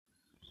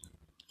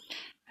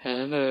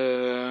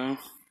Hello,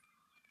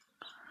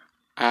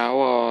 how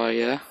are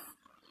ya?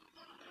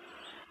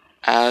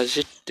 How's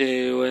you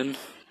doing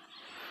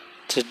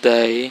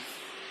today,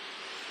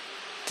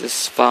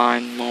 this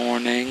fine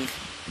morning,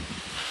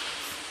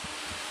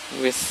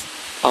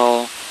 with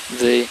all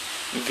the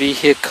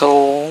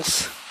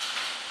vehicles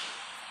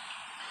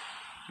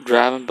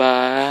driving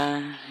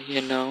by?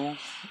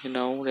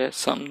 That's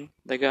something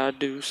they gotta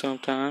do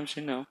sometimes.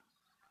 What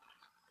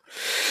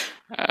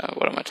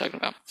am I talking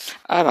about?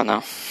 I don't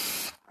know.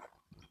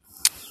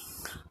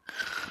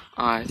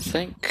 I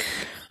think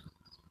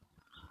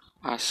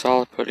I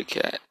saw a pretty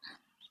cat.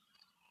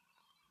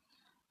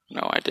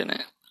 No, I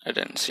didn't. I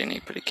didn't see any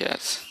pretty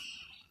cats.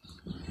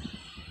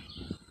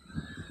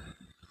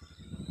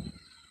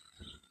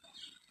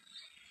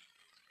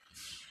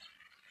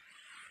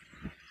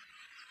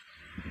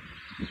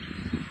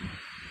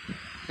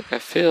 Like I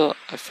feel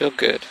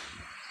good,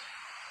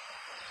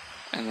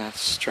 and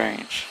that's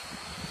strange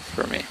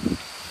for me.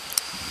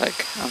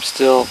 Like I'm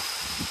still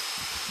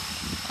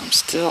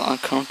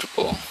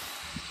uncomfortable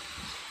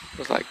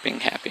with like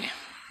being happy,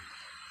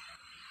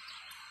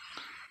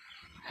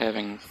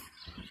 having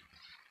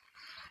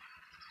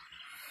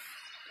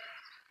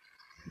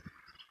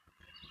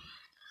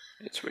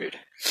it's weird.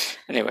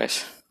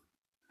 Anyways,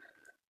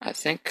 I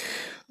think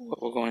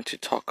what we're going to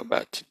talk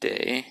about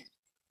today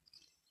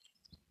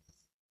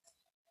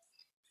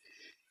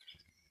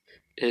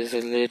is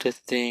a little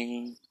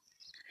thing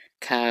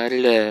called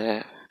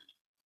love.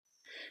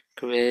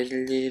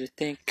 Crazy little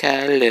thing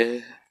called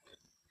love.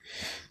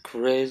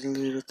 Crazy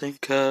little thing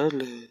called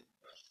love.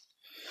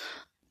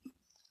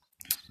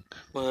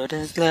 What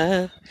is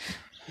love?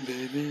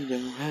 Baby,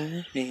 don't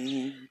hurt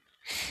me.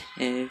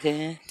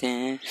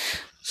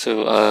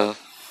 So,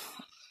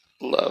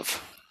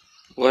 love.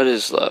 What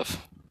is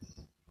love?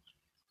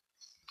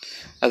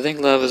 I think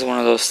love is one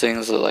of those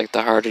things that, like,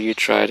 the harder you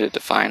try to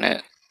define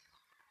it,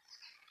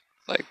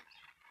 like,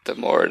 the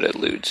more it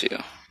eludes you.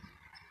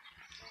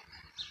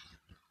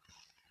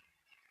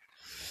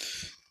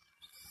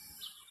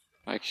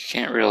 Like, you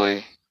can't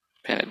really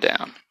pin it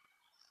down.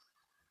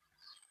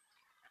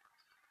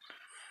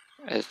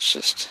 It's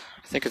just,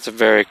 I think it's a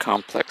very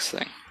complex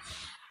thing.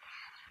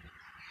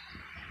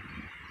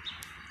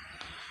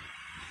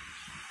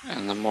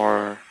 And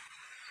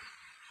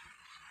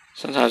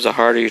sometimes the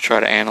harder you try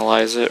to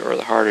analyze it, or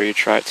the harder you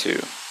try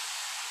to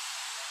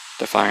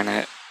define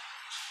it,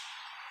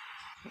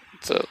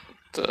 the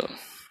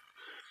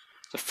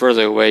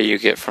further away you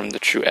get from the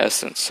true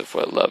essence of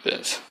what love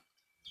is.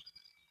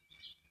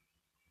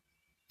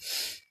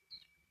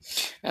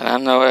 And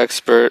I'm no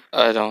expert.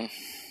 I don't,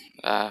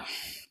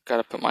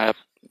 gotta put my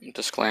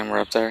disclaimer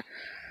up there.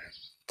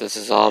 This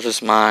is all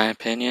just my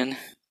opinion.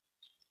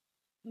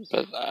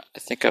 But I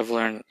think I've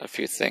learned a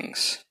few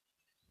things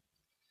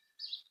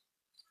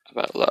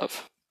about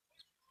love.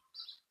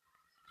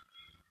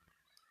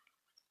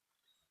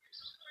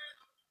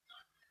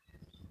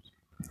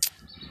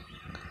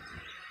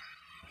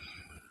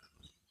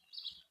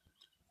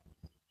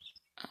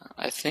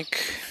 I think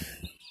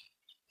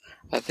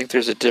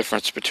there's a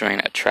difference between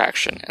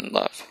attraction and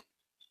love.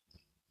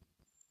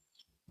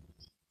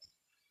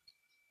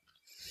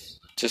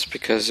 Just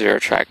because you're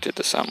attracted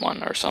to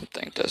someone or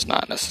something does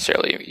not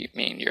necessarily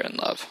mean you're in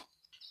love,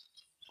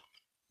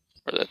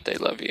 or that they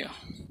love you.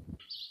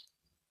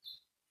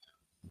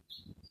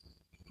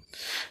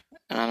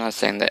 And I'm not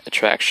saying that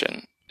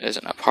attraction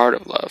isn't a part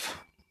of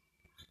love.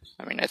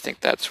 I mean, I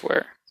think that's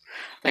where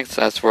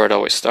it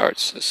always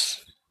starts,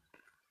 is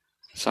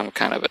some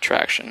kind of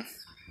attraction,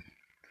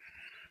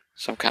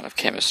 some kind of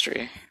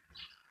chemistry.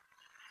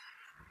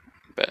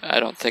 But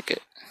I don't think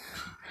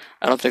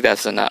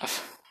that's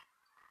enough.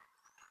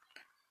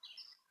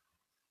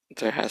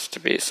 There has to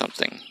be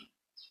something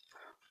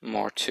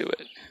more to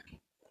it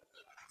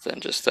than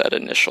just that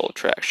initial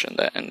attraction,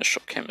 that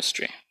initial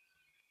chemistry.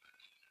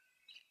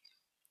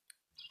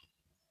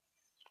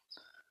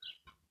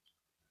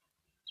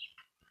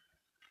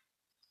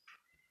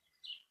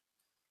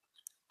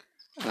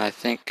 And I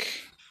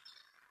think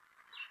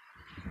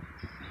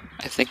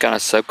on a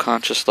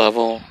subconscious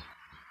level,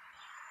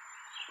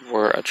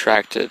 we're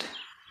attracted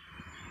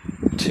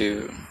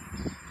to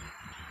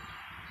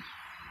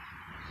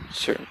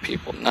certain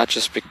people. Not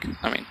just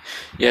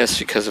yes,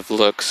 because of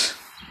looks,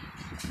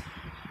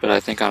 but I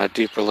think on a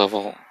deeper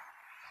level,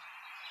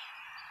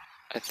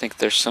 I think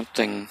there's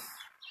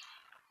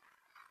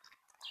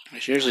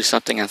usually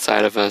something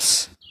inside of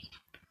us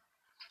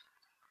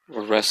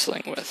we're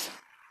wrestling with.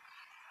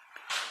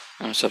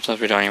 And sometimes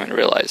we don't even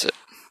realize it.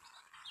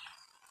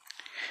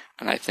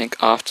 And I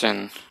think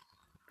often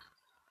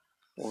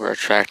we're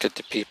attracted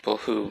to people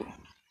who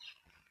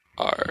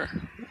are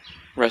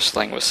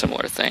wrestling with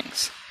similar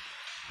things.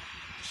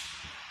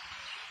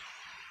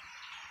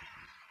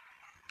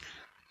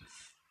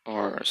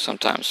 Or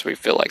sometimes we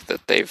feel like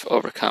that they've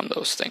overcome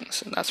those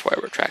things, and that's why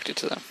we're attracted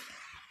to them.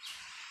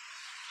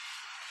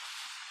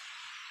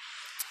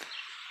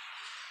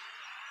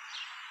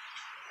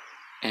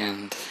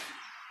 And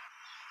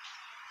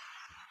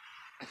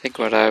I think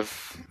what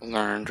I've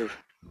learned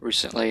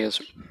recently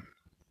is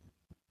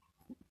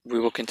we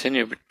will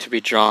continue to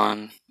be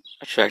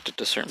attracted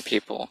to certain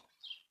people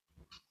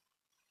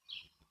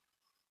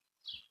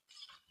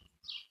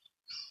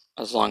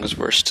as long as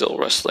we're still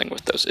wrestling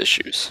with those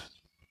issues.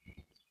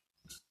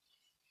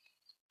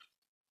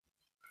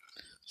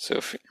 So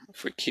if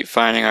we keep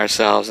finding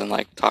ourselves in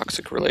like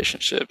toxic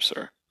relationships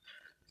or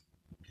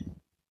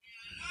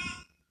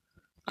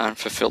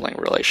unfulfilling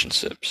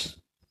relationships,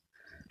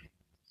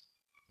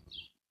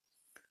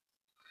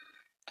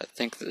 I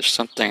think there's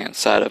something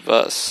inside of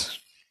us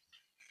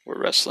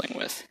we're wrestling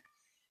with.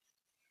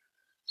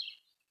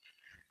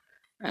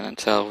 And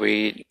until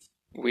we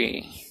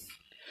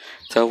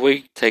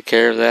take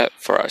care of that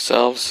for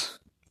ourselves,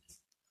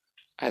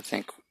 I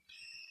think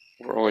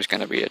we're always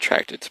going to be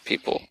attracted to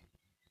people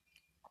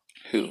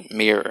who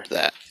mirror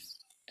that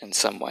in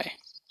some way.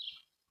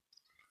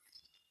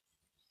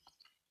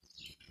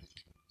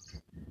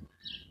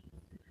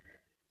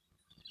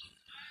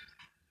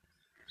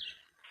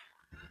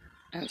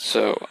 And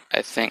so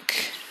I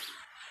think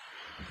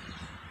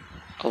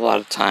a lot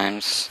of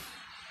times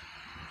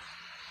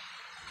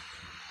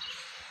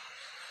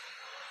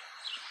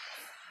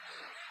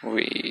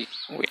we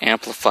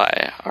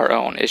amplify our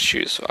own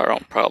issues, our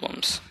own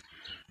problems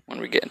when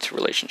we get into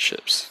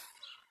relationships.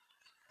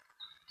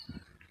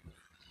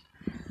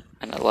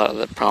 And a lot of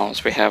the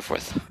problems we have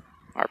with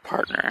our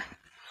partner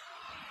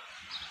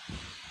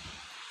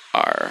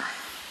are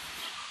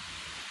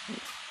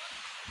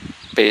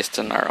based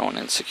on our own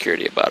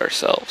insecurity about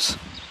ourselves.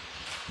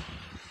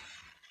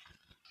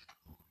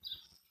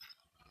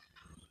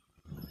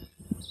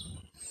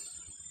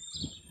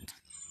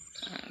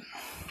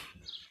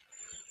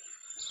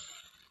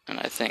 And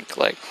I think,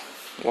 like,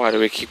 why do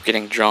we keep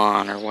getting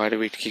drawn, or why do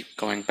we keep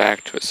going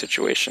back to a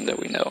situation that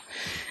we know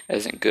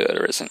isn't good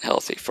or isn't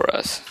healthy for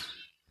us?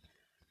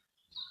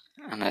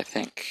 And I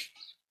think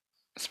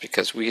it's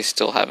because we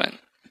still haven't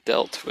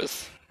dealt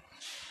with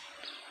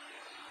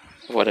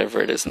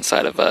whatever it is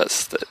inside of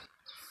us that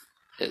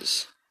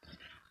is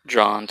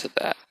drawn to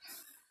that.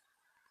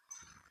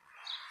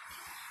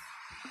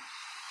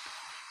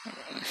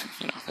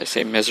 You know, they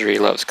say misery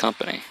loves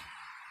company.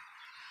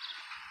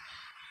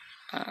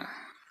 I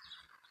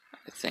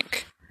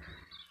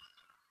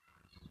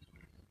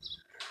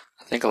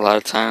think a lot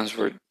of times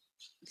we're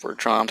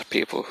drawn to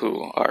people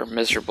who are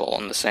miserable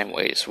in the same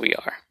ways we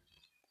are.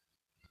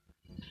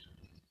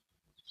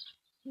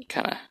 It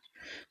kind of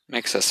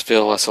makes us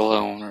feel less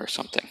alone or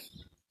something.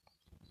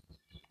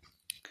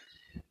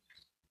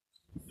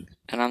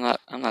 And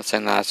I'm not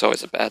saying that that's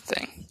always a bad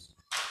thing.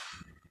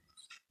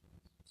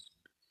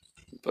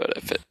 But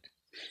if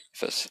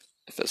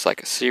it's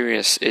like a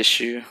serious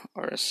issue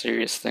or a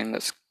serious thing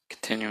that's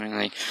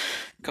continually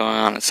going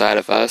on inside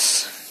of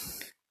us,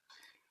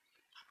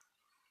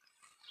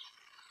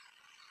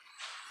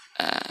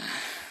 I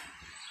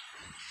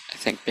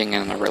think being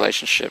in a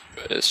relationship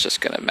is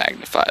just going to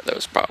magnify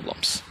those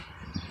problems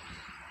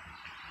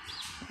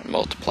and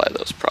multiply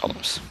those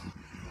problems.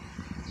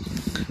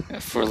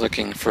 If we're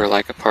looking for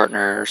like a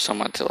partner or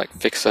someone to like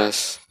fix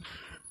us,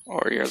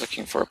 or you're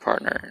looking for a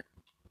partner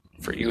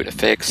for you to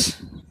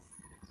fix,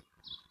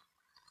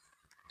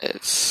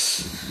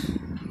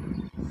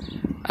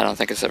 I don't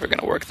think it's ever going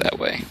to work that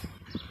way.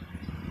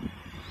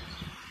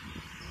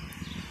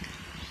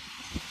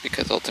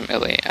 Because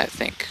ultimately, I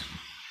think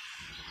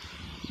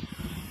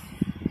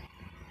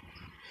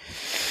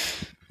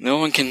no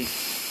one can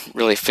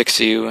really fix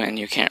you, and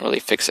you can't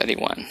really fix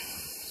anyone.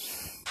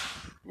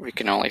 We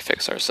can only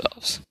fix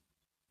ourselves.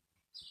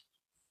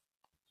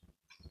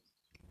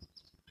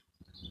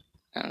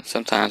 And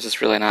sometimes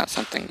it's really not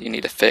something you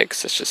need to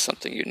fix, it's just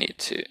something you need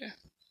to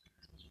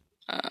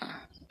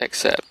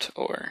accept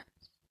or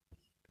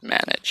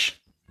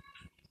manage.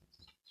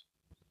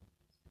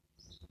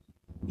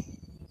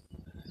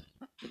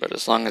 But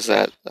as long as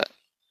that's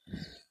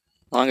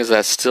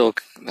still,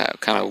 that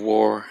kind of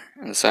war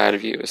inside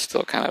of you is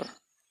still kind of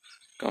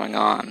going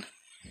on,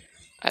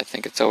 I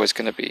think it's always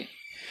going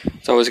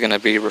to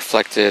be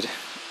reflected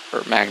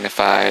or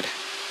magnified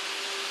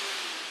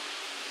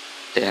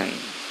in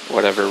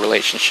whatever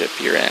relationship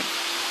you're in.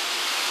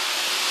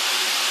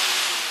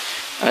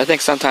 And I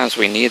think sometimes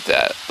we need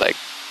that, like,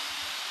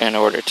 in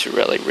order to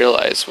really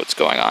realize what's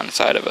going on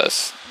inside of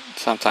us.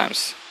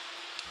 Sometimes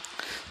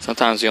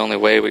the only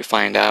way we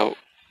find out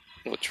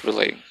what's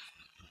really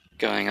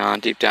going on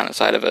deep down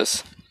inside of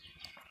us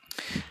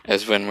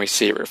is when we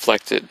see it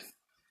reflected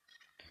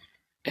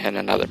in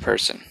another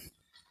person.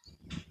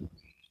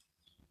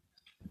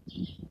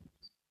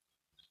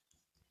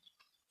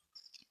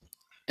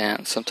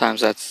 And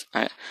sometimes I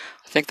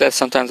think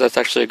sometimes that's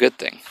actually a good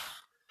thing.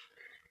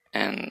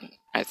 And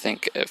I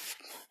think if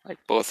like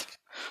both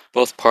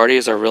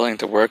parties are willing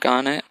to work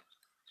on it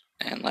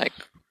and like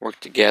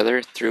work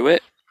together through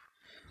it,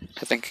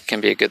 I think it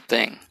can be a good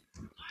thing.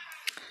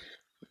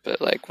 But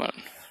like when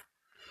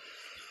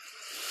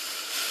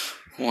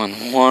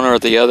one or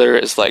the other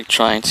is like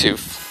trying to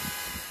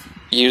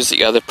use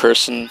the other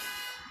person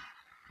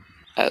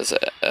as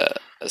a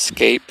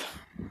escape,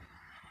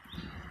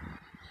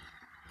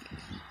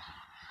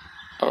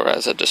 or or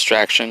as a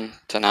distraction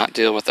to not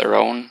deal with their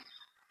own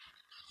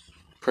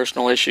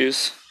personal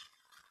issues,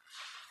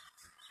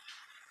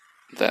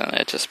 then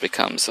it just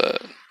becomes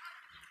the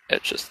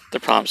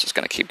problem's just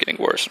going to keep getting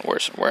worse and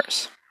worse and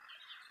worse.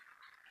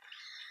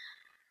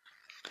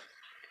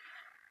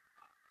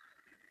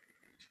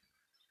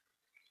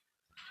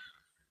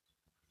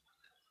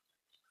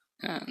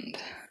 And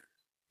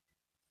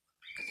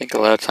I think a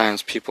lot of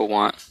times people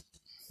want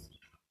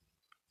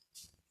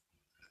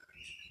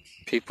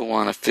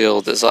to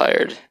feel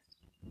desired,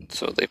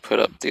 so they put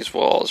up these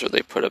walls, or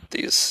they put up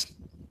these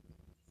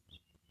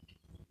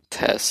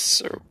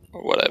tests, or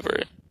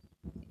whatever,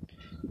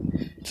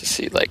 to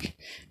see, like,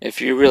 if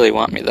you really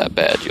want me that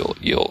bad,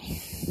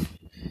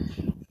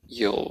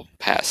 you'll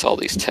pass all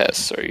these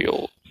tests, or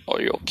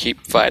you'll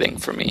keep fighting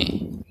for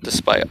me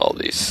despite all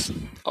these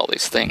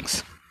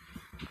things.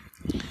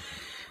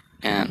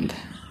 And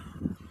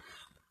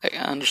I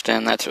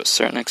understand that to a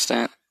certain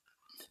extent,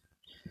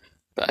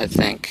 but I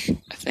think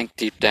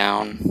deep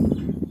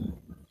down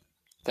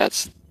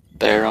that's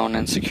their own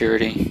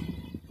insecurity.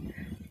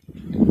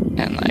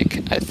 And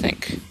like I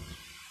think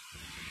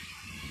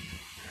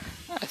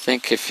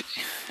if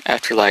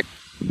after like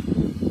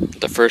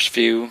the first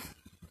few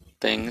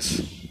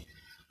things,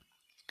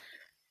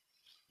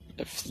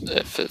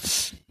 if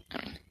it's,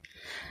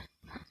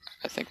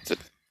 I think that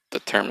the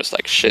term is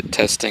like shit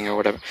testing or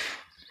whatever.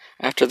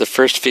 After the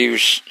first few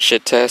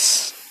shit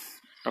tests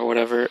or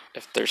whatever,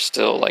 if they're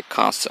still like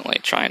constantly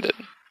trying to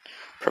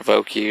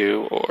provoke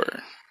you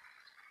or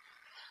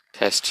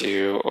test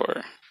you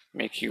or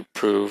make you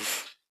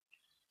prove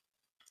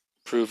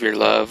your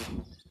love,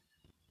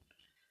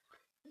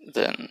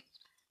 then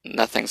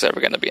nothing's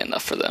ever going to be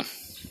enough for them.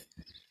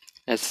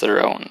 It's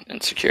their own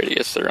insecurity,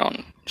 it's their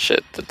own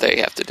shit that they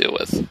have to deal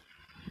with.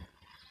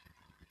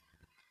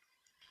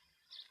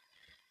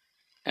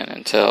 And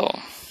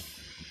until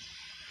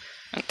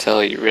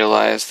you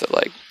realize that,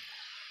 like,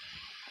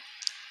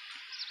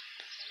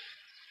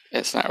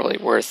 it's not really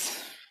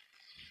worth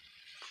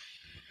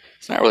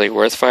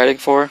fighting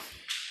for,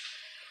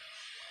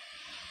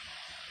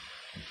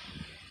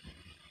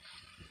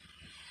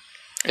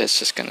 it's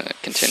just going to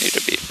continue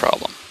to be a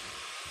problem.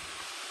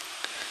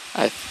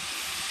 I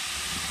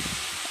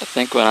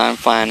think what I'm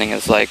finding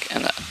is, like,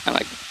 in a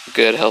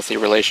good, healthy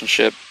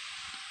relationship,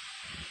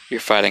 you're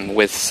fighting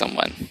with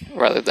someone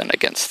rather than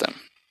against them.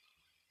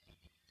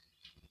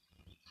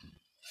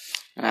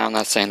 And I'm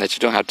not saying that you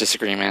don't have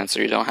disagreements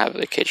or you don't have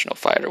an occasional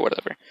fight or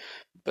whatever,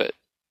 but,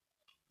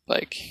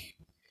 like,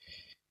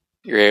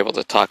 you're able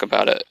to talk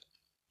about it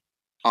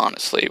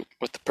honestly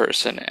with the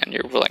person, and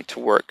you're willing to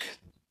work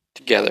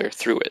together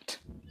through it,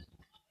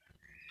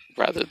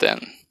 rather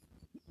than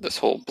this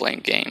whole blame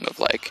game of,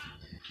 like,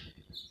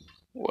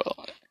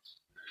 well,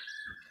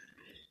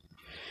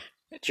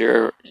 it's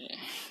your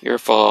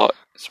fault,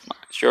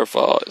 it's your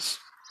fault,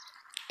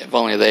 if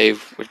only they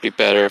would be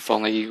better, if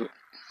only you.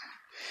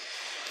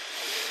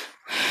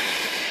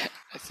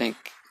 I think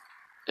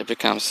it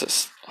becomes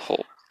this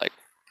whole, like,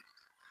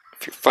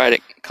 if you're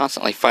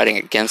constantly fighting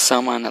against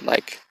someone,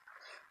 like,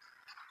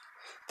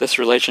 this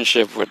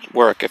relationship would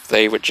work if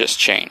they would just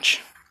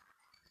change.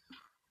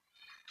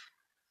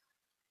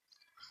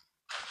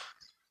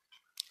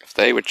 If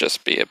they would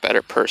just be a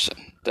better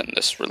person, then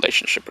this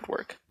relationship would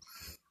work.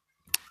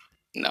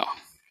 No.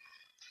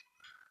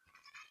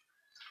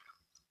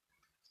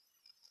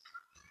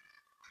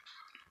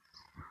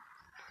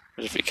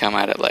 But if you come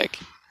at it like,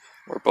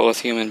 we're both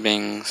human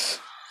beings,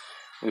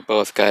 we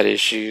both got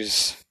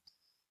issues,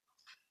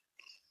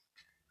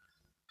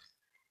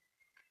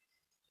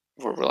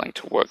 we're willing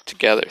to work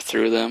together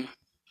through them,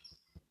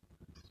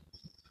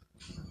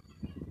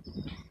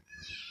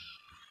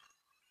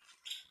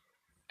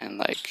 and,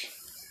 like,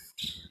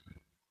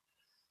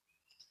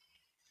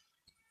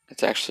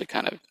 it's actually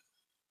kind of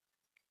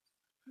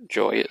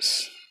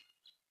joyous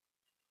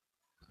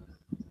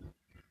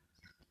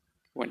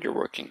when you're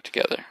working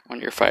together, when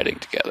you're fighting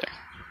together,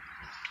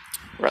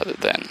 rather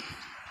than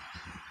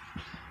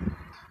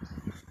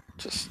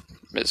just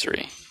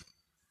misery.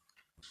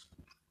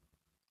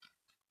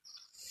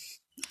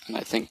 And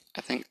I think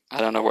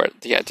I don't know where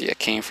the idea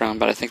came from,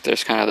 but I think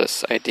there's kind of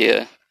this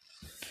idea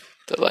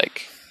that,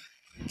 like,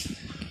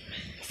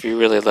 if you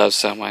really love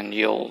someone,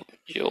 you'll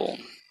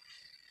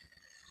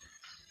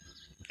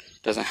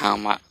doesn't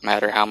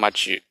matter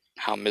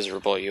how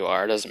miserable you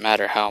are. It doesn't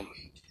matter how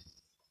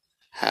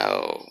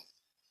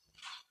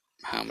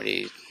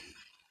many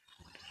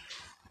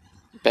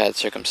bad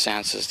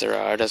circumstances there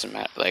are. It doesn't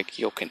matter. Like, if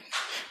you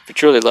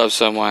truly love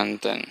someone,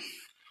 then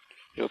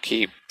you'll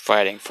keep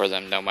fighting for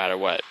them no matter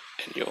what,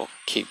 and you'll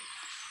keep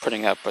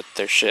putting up with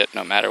their shit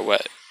no matter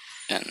what.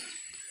 And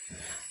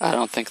I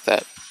don't think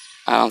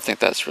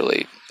that's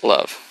really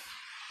love.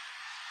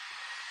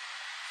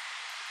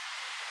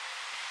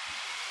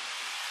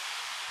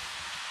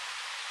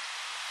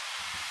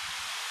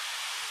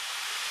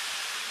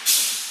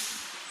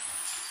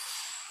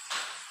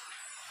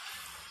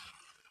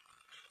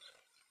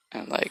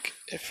 And, like,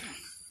 if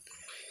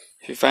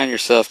you find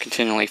yourself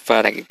continually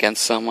fighting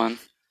against someone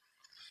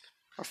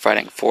or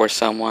fighting for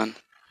someone,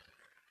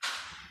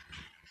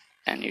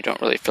 and you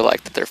don't really feel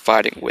like that they're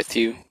fighting with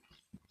you,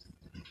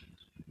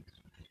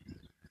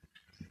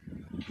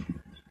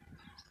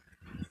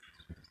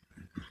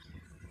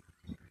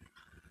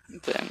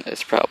 then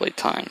it's probably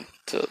time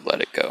to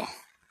let it go.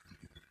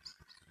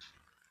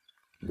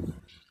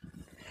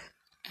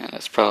 And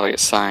it's probably a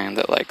sign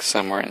that, like,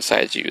 somewhere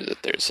inside you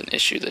that there's an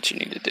issue that you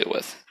need to deal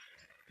with.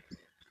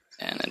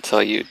 And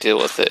until you deal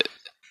with it,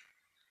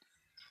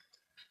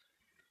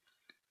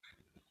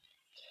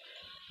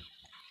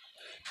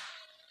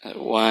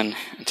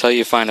 until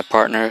you find a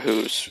partner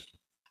who's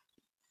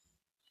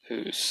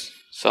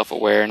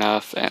self-aware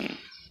enough and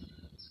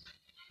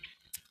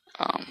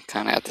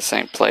kind of at the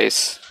same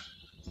place,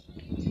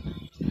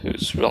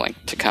 who's willing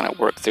to kind of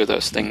work through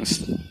those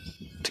things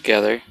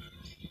together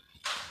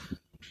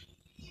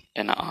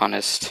in an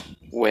honest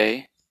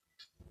way,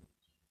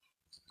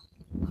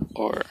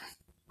 or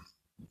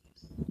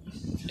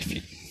if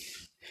you,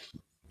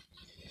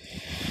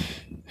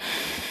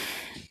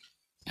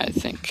 I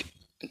think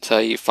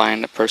until you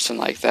find a person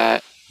like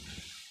that,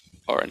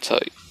 or until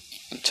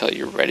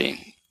you're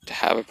ready to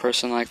have a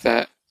person like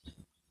that,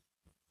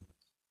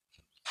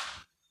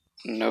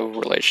 no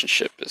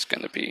relationship is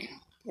going to be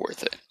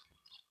worth it,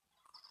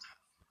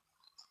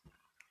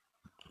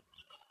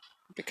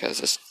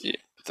 because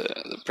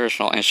the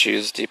personal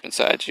issues deep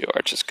inside you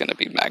are just going to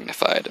be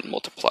magnified and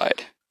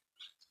multiplied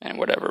in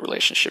whatever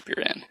relationship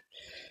you're in.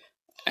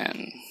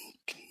 And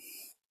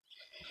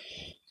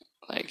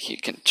like, you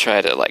can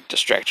try to like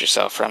distract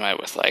yourself from it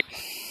with like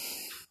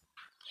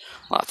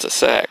lots of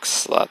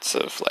sex, lots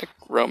of like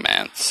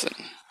romance, and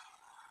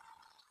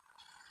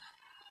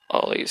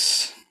all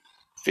these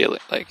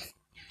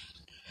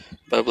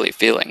bubbly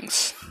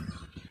feelings.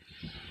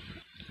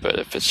 But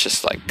if it's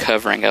just like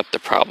covering up the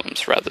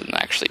problems rather than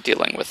actually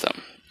dealing with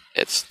them,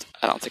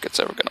 I don't think it's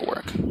ever going to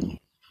work.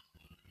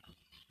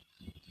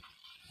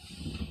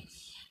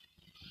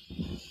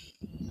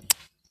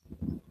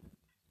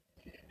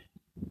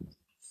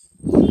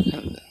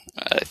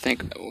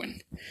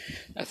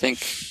 I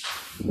think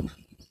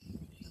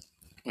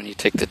when you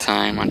take the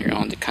time on your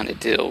own to kind of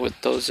deal with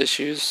those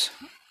issues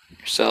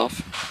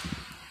yourself,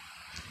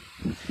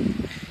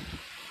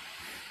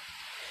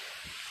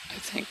 I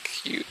think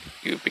you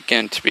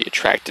begin to be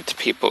attracted to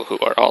people who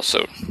are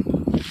also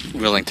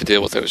willing to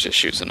deal with those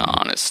issues in an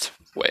honest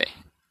way.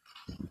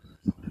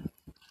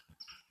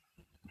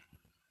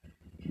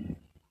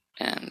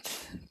 And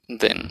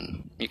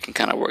then you can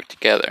kind of work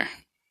together.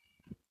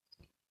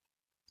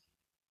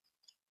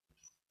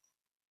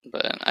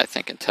 But I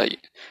think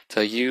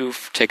until you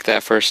take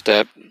that first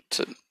step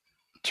to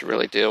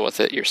really deal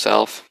with it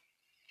yourself,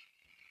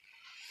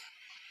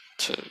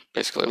 to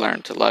basically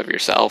learn to love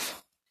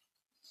yourself,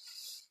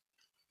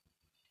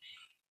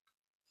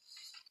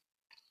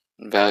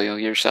 value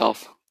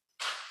yourself,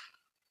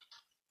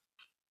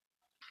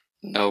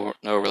 no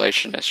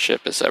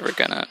relationship is ever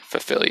gonna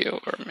fulfill you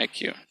or make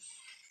you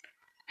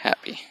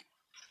happy.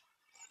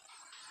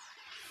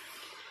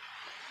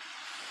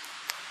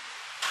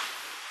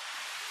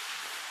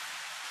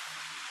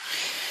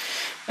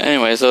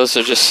 Anyways, that's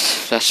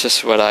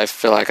just what I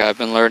feel like I've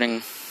been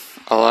learning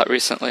a lot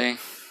recently.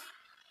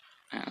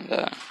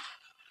 And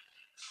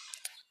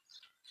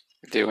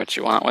do what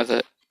you want with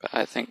it. But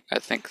I think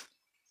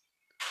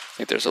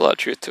there's a lot of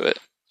truth to it,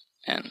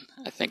 and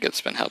I think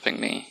it's been helping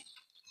me.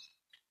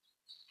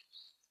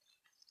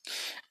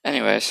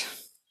 Anyways,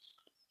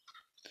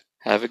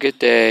 have a good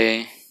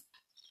day.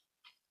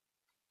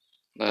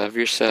 Love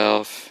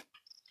yourself.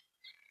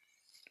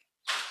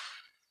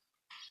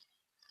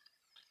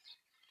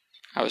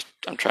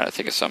 I'm trying to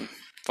think of some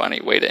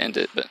funny way to end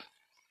it, but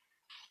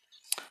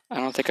I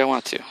don't think I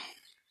want to.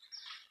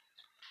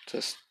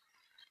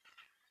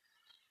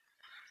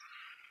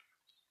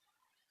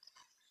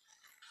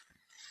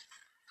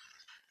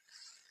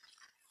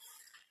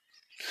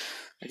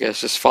 I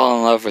guess just fall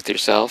in love with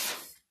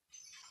yourself.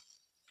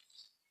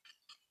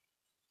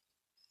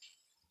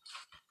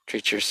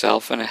 Treat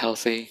yourself in a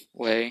healthy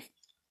way,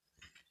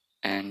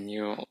 and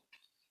you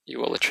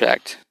will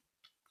attract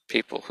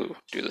people who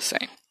do the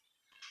same.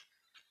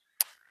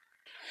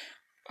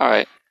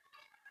 Alright.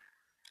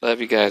 Love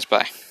you guys.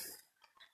 Bye.